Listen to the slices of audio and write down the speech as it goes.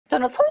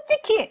저는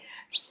솔직히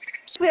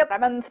스프에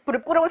라면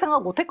스프를 뿌려볼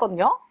생각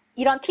못했거든요.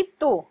 이런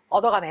팁도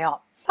얻어가네요.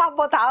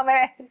 한번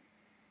다음에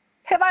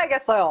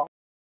해봐야겠어요.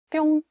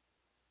 뿅.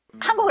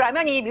 한국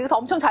라면이 미국에서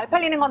엄청 잘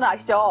팔리는 거는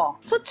아시죠?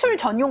 수출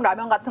전용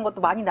라면 같은 것도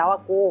많이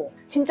나왔고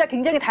진짜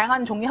굉장히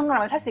다양한 종류 한국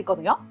라면 살 수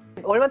있거든요.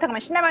 월마트 가면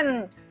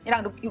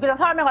신라면이랑 육개장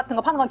사발면 같은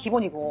거 파는 건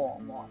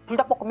기본이고 뭐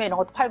불닭볶음면 이런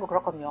것도 팔고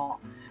그렇거든요.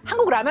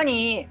 한국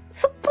라면이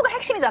스프가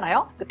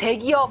핵심이잖아요. 그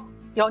대기업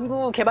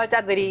연구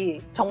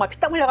개발자들이 정말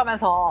피땀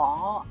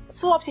흘려가면서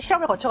수없이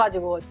실험을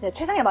거쳐가지고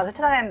최상의 맛을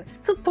찾아낸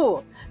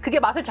스프, 그게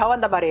맛을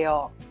좌우한단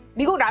말이에요.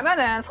 미국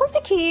라면은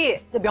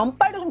솔직히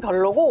면발도 좀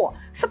별로고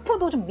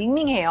스프도 좀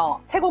밍밍해요.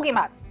 쇠고기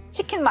맛,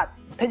 치킨 맛,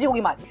 돼지고기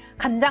맛,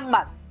 간장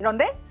맛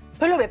이런데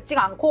별로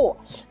맵지가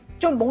않고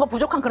좀 뭔가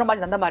부족한 그런 맛이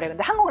난단 말이에요.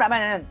 근데 한국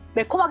라면은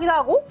매콤하기도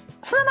하고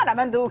순한 맛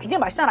라면도 굉장히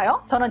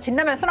맛있잖아요. 저는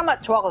진라면 순한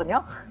맛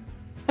좋아하거든요.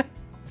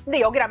 근데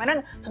여기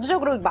라면은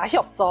전체적으로 맛이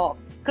없어.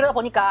 그러다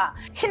보니까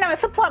신라면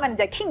스프 하면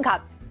이제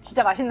킹갓,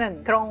 진짜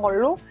맛있는 그런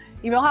걸로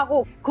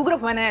유명하고, 구글에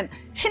보면은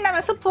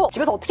신라면 스프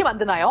집에서 어떻게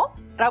만드나요?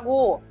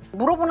 라고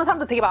물어보는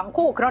사람도 되게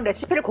많고 그런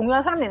레시피를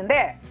공유하는 사람도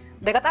있는데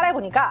내가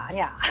따라해보니까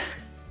아니야.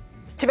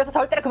 집에서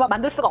절대로 그만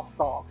만들 수가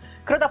없어.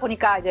 그러다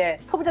보니까 이제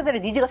소비자들의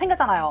니즈가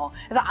생겼잖아요.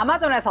 그래서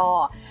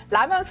아마존에서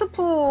라면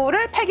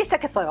스프를 팔기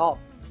시작했어요.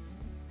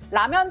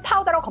 라면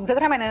파우더라고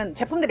검색을 하면은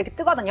제품들이 이렇게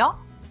뜨거든요.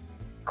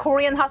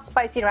 Korean Hot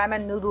Spicy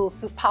Ramen Noodle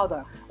Soup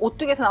Powder,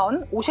 오뚜기에서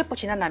나온 오셰프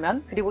진한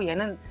라면, 그리고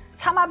얘는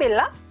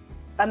사마빌라?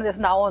 라는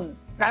데서 나온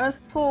라면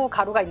스프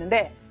가루가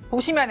있는데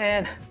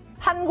보시면은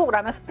한국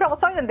라면 스프라고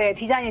써있는데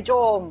디자인이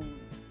좀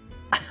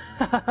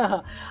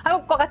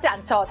한국 거 같지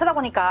않죠?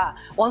 찾아보니까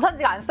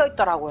원산지가 안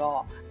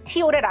써있더라고요.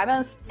 티올의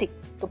라면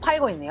스틱도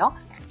팔고 있네요.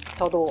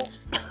 저도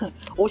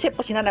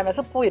오셰프 진한 라면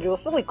스프 이러고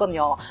쓰고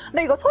있거든요.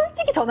 근데 이거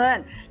솔직히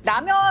저는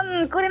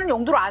라면 끓이는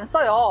용도로 안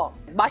써요.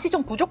 맛이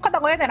좀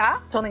부족하다고 해야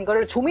되나? 저는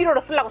이거를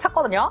조미료로 쓰려고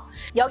샀거든요.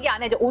 여기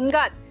안에 이제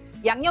온갖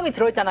양념이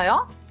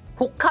들어있잖아요.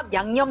 복합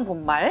양념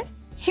분말,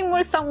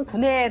 식물성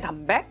분해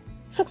단백,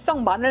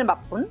 숙성 마늘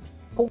맛분,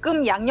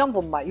 볶음 양념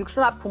분말, 육수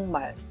맛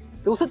분말,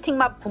 로스팅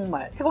맛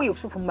분말, 쇠고기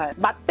육수 분말,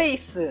 맛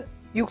베이스,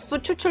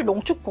 육수 추출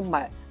농축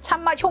분말,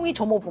 참맛 효미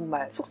조모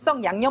분말,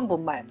 숙성 양념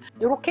분말,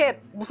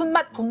 이렇게 무슨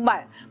맛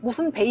분말,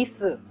 무슨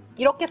베이스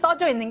이렇게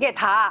써져 있는 게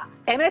다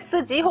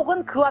MSG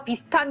혹은 그와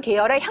비슷한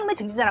계열의 향미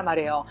증진제란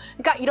말이에요.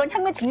 그러니까 이런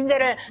향미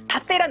증진제를 다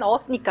때려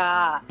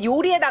넣었으니까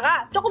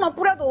요리에다가 조금만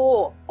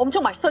뿌려도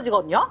엄청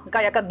맛있어지거든요.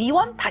 그러니까 약간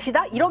미원,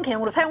 다시다 이런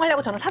개념으로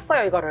사용하려고 저는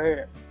샀어요,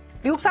 이거를.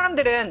 미국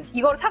사람들은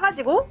이걸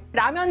사가지고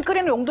라면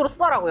끓이는 용도로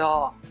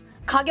쓰더라고요.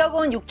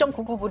 가격은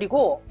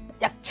 6.99불이고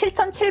약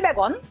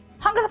 7,700원.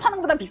 한국에서 파는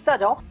것보단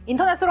비싸죠.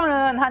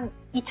 인터넷으로는 한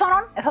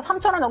 2,000원에서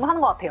 3,000원 정도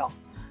하는 것 같아요.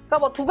 그러니까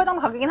뭐 2배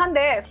정도 가격이긴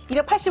한데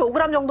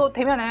 285g 정도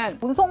되면은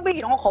운송비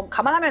이런 거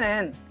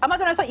감안하면은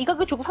아마존에서 이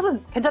가격 주고 사도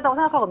괜찮다고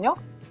생각하거든요.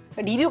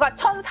 리뷰가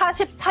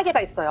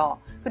 1,044개가 있어요.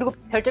 그리고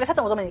별점이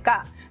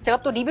 4.5점이니까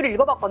제가 또 리뷰를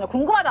읽어봤거든요.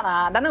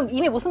 궁금하잖아. 나는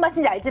이미 무슨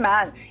맛인지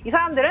알지만 이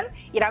사람들은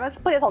이 라면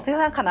스프에 대해서 어떻게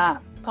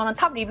생각하나. 저는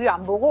탑 리뷰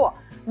안 보고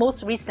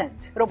most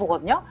recent로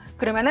보거든요.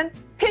 그러면은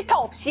필터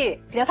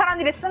없이 그냥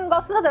사람들이 쓴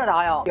거 순서대로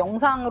나와요.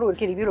 영상으로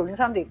이렇게 리뷰를 올린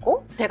사람도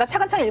있고. 제가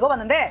차근차근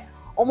읽어봤는데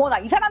어머나,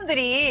 이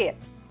사람들이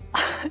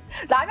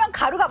라면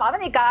가루가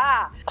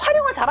많으니까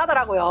활용을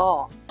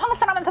잘하더라고요. 한국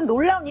사람한테는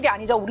놀라운 일이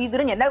아니죠.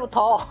 우리들은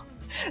옛날부터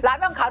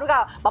라면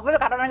가루가 맛법의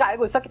가루라는 걸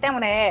알고 있었기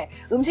때문에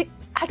음식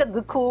할 때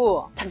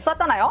넣고 자주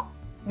썼잖아요.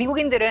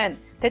 미국인들은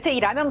대체 이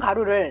라면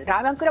가루를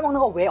라면 끓여 먹는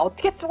거 왜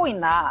어떻게 쓰고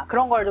있나,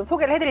 그런 걸 좀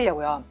소개를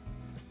해드리려고요.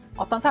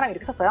 어떤 사람이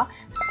이렇게 썼어요.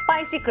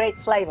 Spicy great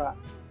flavor.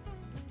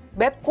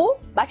 맵고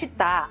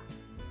맛있다.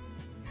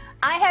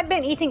 I have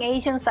been eating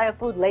Asian style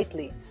food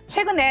lately.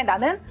 최근에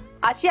나는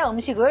아시아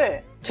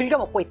음식을 즐겨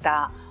먹고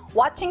있다.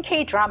 Watching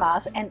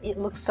K-dramas and it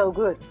looks so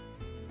good.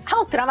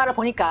 한국 드라마를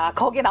보니까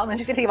거기에 나오는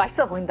음식이 되게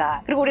맛있어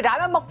보인다. 그리고 우리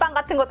라면 먹방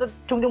같은 것도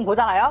종종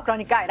보잖아요.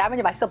 그러니까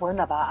라면이 맛있어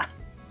보였나 봐.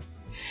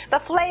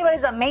 The flavor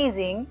is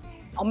amazing.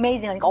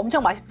 Amazing 하니까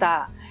엄청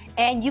맛있다.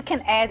 And you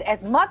can add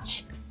as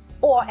much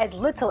or as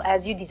little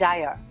as you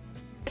desire.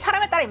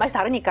 사람에 따라 이 맛이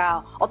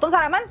다르니까 어떤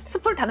사람은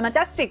스프를 다 넣으면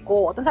짤 수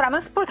있고 어떤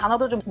사람은 스프를 다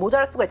넣어도 좀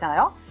모자랄 수가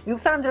있잖아요. 미국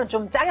사람들은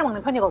좀 짜게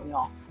먹는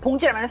편이거든요.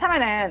 봉지 라면을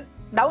사면은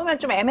나오면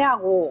좀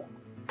애매하고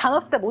다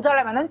넣었을 때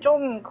모자라면은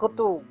좀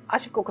그것도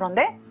아쉽고,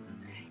 그런데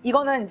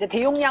이거는 이제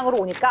대용량으로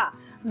오니까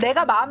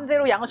내가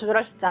마음대로 양을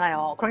조절할 수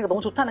있잖아요. 그러니까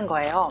너무 좋다는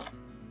거예요.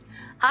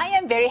 I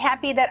am very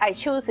happy that I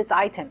chose this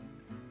item.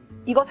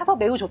 이거 사서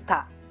매우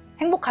좋다,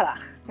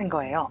 행복하다는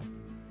거예요.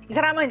 이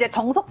사람은 이제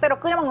정석대로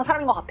끓여 먹는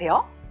사람인 것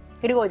같아요.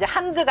 그리고 이제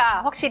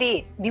한드가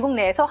확실히 미국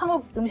내에서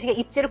한국 음식의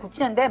입지를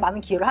굳히는데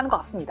많은 기여를 하는 것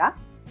같습니다.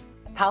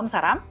 다음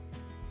사람,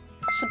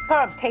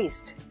 superb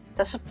taste.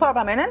 자, superb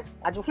하면은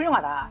아주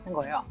훌륭하다는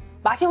거예요.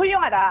 맛이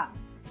훌륭하다.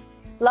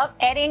 Love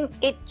adding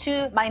it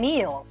to my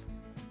meals.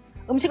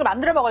 음식을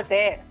만들어 먹을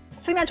때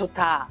쓰면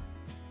좋다.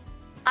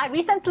 I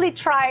recently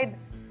tried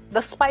the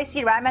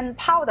spicy ramen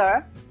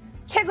powder.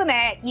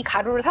 최근에 이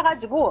가루를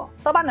사가지고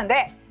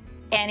써봤는데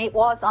and it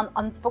was an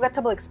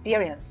unforgettable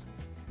experience.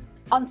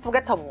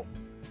 unforgettable.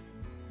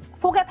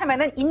 forget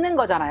하면은 잊는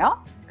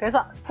거잖아요.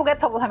 그래서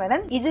forgettable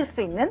하면은 잊을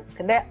수 있는,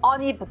 근데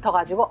on이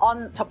붙어가지고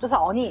접두사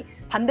on이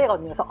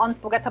반대거든요. 그래서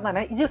unforgettable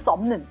하면 잊을 수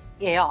없는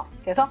이에요.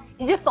 그래서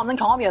잊을 수 없는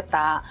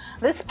경험이었다.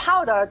 This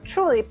powder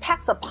truly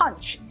packs a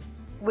punch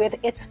with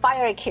its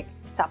fiery kick.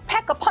 자,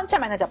 pack a punch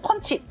하면은 자,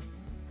 펀치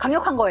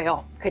강력한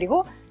거예요.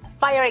 그리고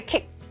fiery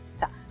kick.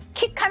 자,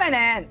 kick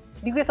하면은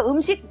미국에서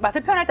음식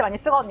맛을 표현할 때 많이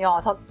쓰거든요.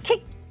 그래서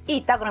kick이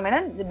있다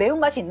그러면은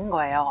매운맛이 있는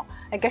거예요.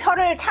 그러니까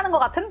혀를 차는 것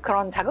같은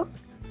그런 자극?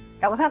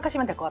 라고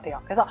생각하시면 될 것 같아요.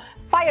 그래서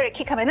fiery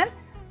kick 하면은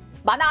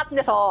만화 같은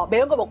데서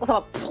매운 거 먹고서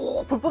막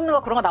푹 불 뿜는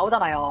거 그런 거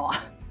나오잖아요.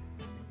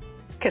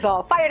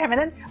 그래서 fire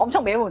하면은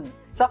엄청 매운.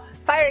 그래서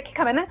fiery kick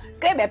하면은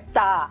꽤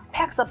맵다.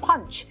 packs a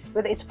punch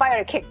with its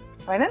fiery kick.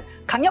 그러면은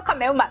강력한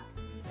매운맛.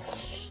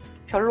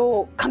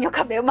 별로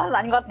강력한 매운맛은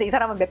아닌 것 같은데 이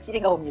사람은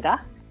맵찔인가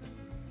봅니다.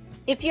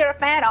 If you're a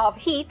fan of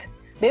heat,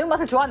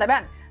 매운맛을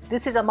좋아한다면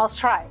this is a must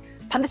try.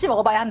 반드시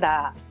먹어봐야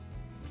한다.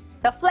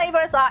 The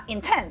flavors are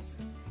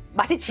intense.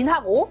 맛이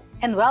진하고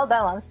and well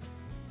balanced.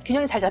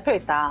 균형이 잘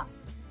잡혀있다.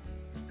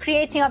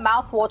 Creating a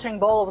mouth-watering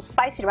bowl of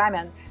spicy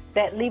ramen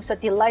that leaves a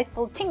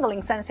delightful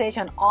tingling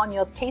sensation on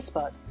your taste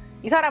bud.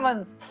 이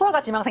사람은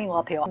수설가 지망생인 것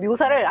같아요.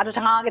 묘사를 아주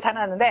장황하게 잘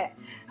해놨는데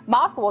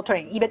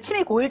mouth-watering, 입에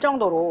침이 고일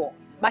정도로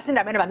맛있는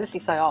라면을 만들 수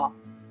있어요.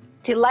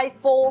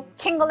 Delightful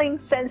tingling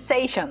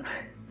sensation.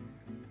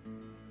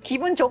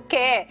 기분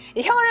좋게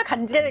혀를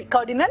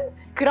간질거리는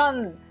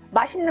그런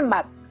맛있는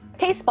맛.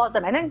 테이스트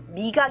버즈면은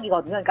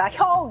미각이거든요. 그러니까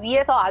혀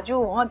위에서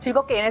아주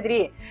즐겁게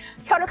얘네들이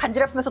혀를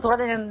간지럽히면서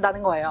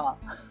돌아다닌다는 거예요.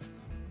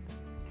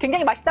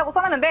 굉장히 맛있다고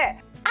써놨는데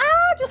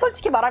아주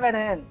솔직히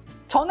말하면은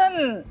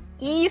저는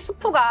이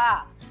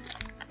스프가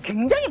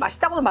굉장히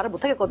맛있다고는 말을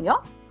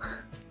못하겠거든요.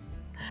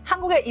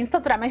 한국의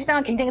인스턴트 라면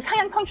시장은 굉장히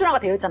상향 평준화가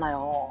되어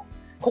있잖아요.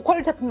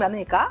 고퀄 제품이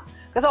많으니까.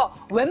 그래서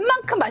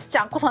웬만큼 맛있지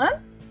않고서는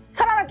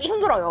살아남기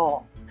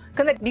힘들어요.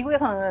 근데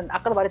미국에서는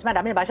아까도 말했지만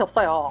라면이 맛이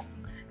없어요.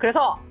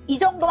 그래서 이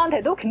정도만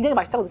돼도 굉장히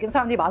맛있다고 느끼는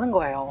사람들이 많은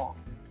거예요.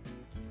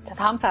 자,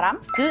 다음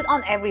사람. Good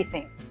on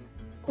everything.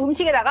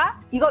 음식에다가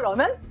이걸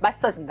넣으면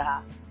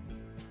맛있어진다.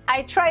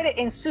 I tried it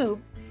in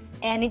soup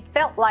and it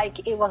felt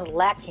like it was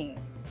lacking.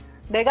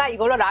 내가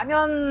이걸로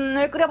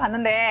라면을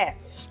끓여봤는데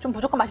좀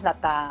부족한 맛이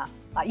났다.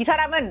 이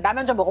사람은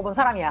라면 좀 먹어본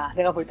사람이야.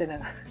 내가 볼 때는.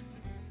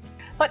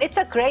 But it's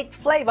a great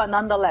flavor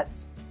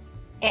nonetheless.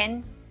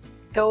 And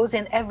goes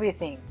in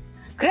everything.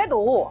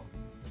 그래도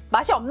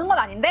맛이 없는 건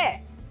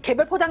아닌데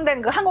개별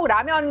포장된 그 한국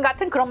라면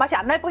같은 그런 맛이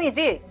안 날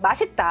뿐이지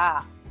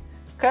맛있다.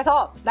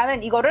 그래서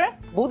나는 이거를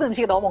모든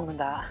음식에 넣어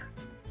먹는다.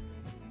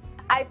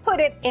 I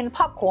put it in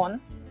popcorn.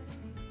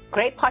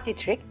 Great party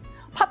trick.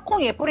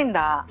 팝콘 위에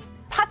뿌린다.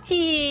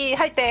 파티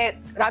할 때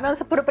라면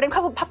스프를 뿌린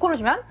팝콘을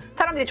주면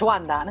사람들이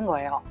좋아한다는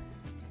거예요.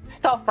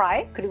 Stir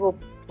fry. 그리고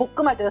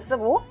볶음할 때도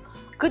쓰고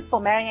Good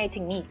for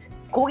marinating meat.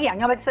 고기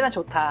양념할 때 쓰면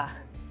좋다.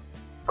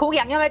 고기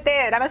양념할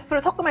때 라면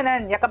스프를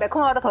섞으면 약간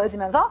매콤함이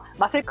더해지면서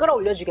맛을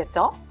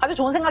끌어올려주겠죠. 아주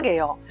좋은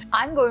생각이에요.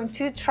 I'm going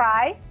to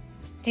try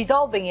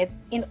dissolving it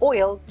in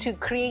oil to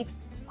create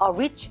a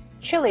rich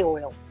chili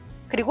oil.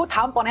 그리고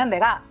다음번에는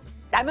내가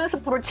라면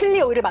스프로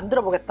칠리 오일을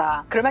만들어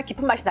보겠다. 그러면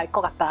깊은 맛이 날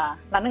것 같다.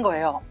 라는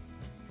거예요.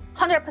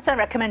 100%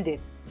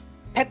 recommended.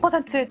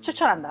 100%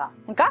 추천한다.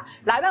 그러니까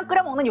라면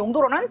끓여 먹는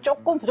용도로는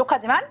조금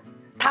부족하지만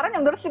다른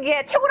용도로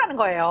쓰기에 최고라는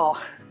거예요.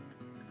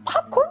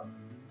 팝콘?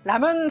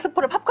 라면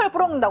스프를 팝콘에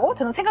뿌려먹는다고?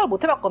 저는 생각을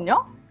못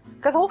해봤거든요.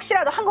 그래서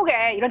혹시라도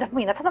한국에 이런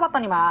작품이 있나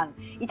찾아봤더니만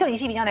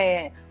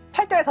 2022년에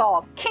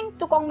팔도에서 킹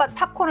뚜껑맛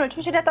팝콘을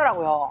출시를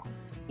했더라고요.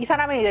 이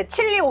사람은 이제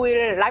칠리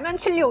오일, 라면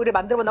칠리 오일을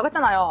만들어 본다고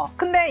했잖아요.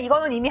 근데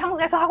이거는 이미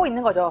한국에서 하고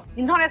있는 거죠.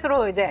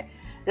 인터넷으로 이제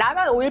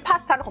라면 오일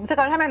파스타를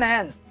검색을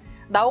하면은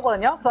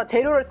나오거든요. 그래서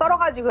재료를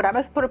썰어가지고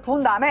라면 스프를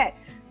부은 다음에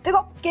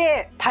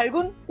뜨겁게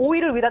달군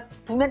오일을 위에다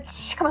부으면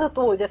칙 하면서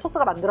또 이제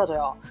소스가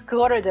만들어져요.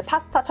 그거를 이제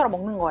파스타처럼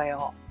먹는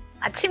거예요.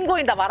 아, 침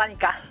고인다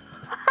말하니까.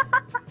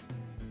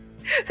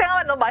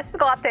 생각하면 너무 맛있을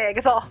것 같아.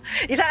 그래서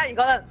이 사람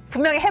이거는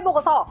분명히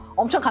해보고서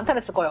엄청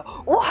감탄했을 거예요.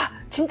 우와,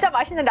 진짜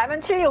맛있는 라면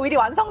칠리 오일이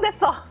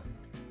완성됐어.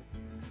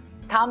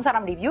 다음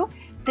사람 리뷰.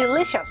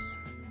 Delicious.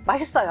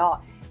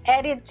 맛있어요.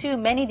 Added to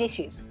many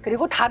dishes.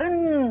 그리고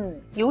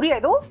다른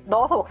요리에도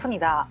넣어서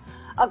먹습니다.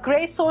 A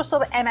great source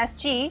of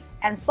MSG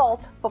and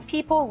salt for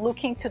people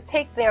looking to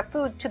take their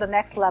food to the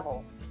next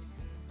level.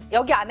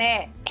 여기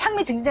안에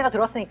향미 증진제가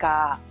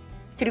들었으니까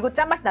그리고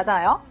짠맛이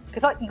나잖아요.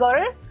 그래서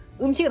이거를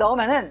음식에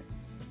넣으면은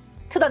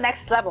to the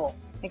next level.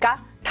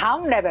 그러니까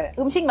다음 레벨,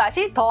 음식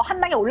맛이 더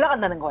한 단계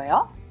올라간다는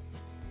거예요.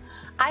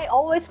 I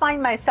always find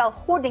myself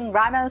hoarding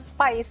ramen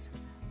spice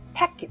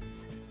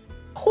packets.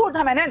 hoard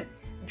하면은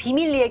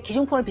비밀리에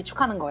기중품을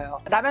비축하는 거예요.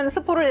 라면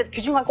스프를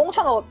귀중하게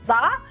꽁쳐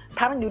넣었다가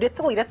다른 요리에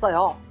쓰고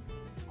이랬어요.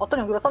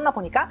 어떤 용도로 썼나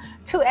보니까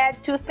to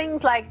add to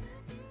things like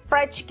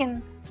fried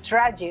chicken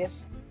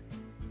dredges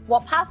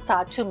or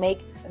pasta to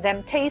make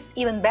them taste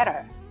even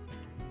better.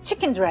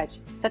 치킨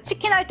드레지. 자,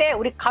 치킨 할 때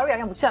우리 가루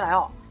양념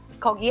묻히잖아요.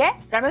 거기에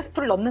라면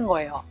스프를 넣는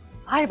거예요.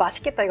 아이,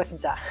 맛있겠다 이거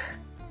진짜.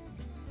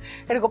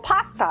 그리고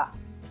파스타.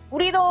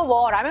 우리도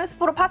뭐 라면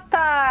스프로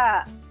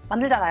파스타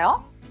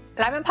만들잖아요.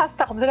 라면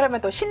파스타 검색을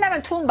하면 또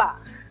신라면 투움바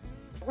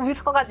우유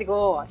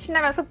섞어가지고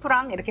신라면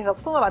스프랑 이렇게 해서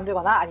스프를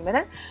만들거나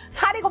아니면은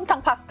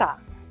사리곰탕 파스타.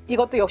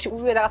 이것도 역시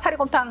우유에다가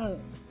사리곰탕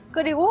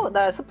끓이고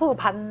스프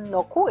반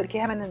넣고 이렇게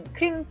하면은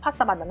크림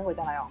파스타 만드는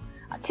거잖아요.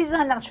 치즈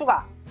한 장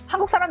추가.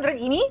 한국 사람들은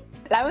이미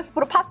라면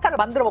스프로 파스타를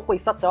만들어 먹고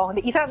있었죠.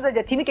 근데 이 사람들은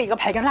이제 뒤늦게 이걸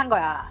발견한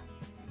거야.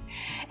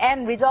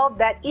 And resolve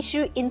that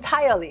issue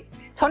entirely.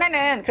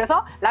 전에는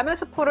그래서 라면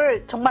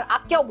스프를 정말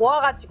아껴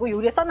모아가지고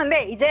요리에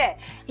썼는데 이제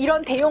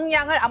이런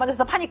대용량을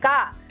아마존에서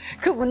파니까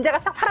그 문제가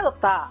싹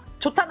사라졌다.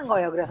 좋다는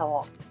거예요.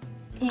 그래서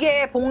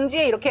이게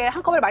봉지에 이렇게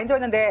한꺼번에 많이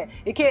들어있는데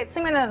이렇게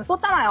쓰면은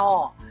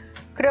쏟잖아요.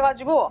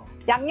 그래가지고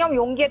양념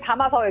용기에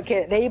담아서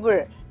이렇게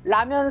레이블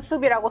라면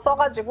숲이라고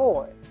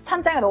써가지고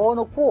찬장에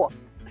넣어놓고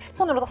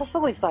스푼으로 떠서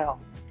쓰고 있어요.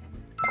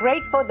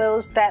 Great for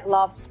those that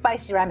love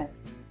spicy ramen.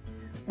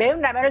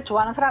 매운 라면을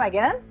좋아하는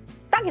사람에게는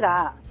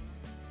딱이다.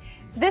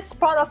 This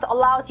product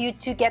allows you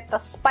to get the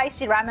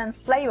spicy ramen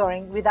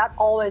flavoring without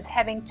always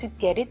having to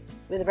get it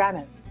with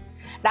ramen.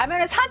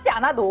 라면을 사지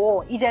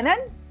않아도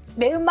이제는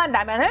매운맛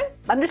라면을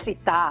만들 수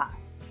있다.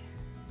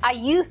 I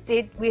used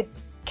it with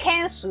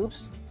canned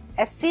soups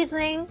as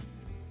seasoning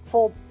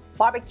for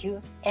barbecue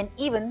and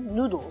even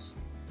noodles.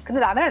 근데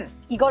나는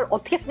이걸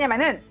어떻게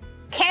쓰냐면은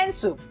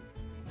캔숲.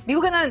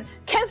 미국에는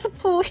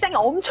캔스프 시장이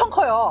엄청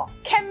커요.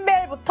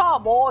 캠벨부터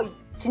뭐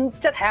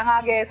진짜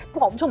다양하게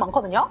스프가 엄청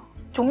많거든요.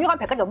 종류가 한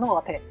 100가지 넘는 것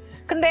같아.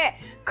 근데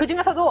그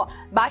중에서도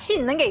맛이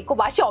있는 게 있고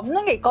맛이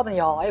없는 게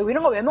있거든요.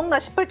 이런 거 왜 먹나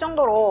싶을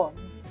정도로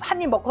한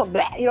입 먹고서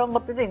bleh 이런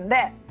것들도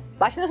있는데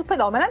맛있는 스프에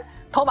넣으면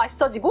더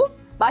맛있어지고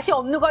맛이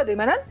없는 거에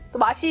넣으면 또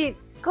맛이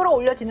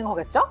끌어올려지는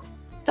거겠죠?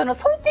 저는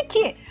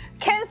솔직히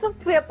캔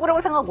스프에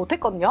뿌려볼 생각 못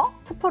했거든요.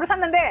 스프를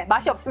샀는데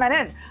맛이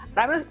없으면은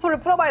라면 스프를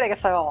뿌려봐야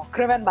되겠어요.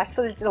 그러면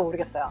맛있어질지도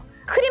모르겠어요.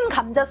 크림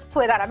감자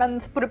스프에다 라면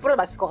스프를 뿌려도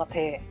맛있을 것 같아.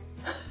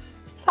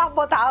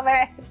 한번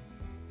다음에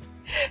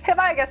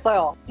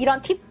해봐야겠어요.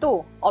 이런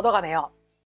팁도 얻어가네요.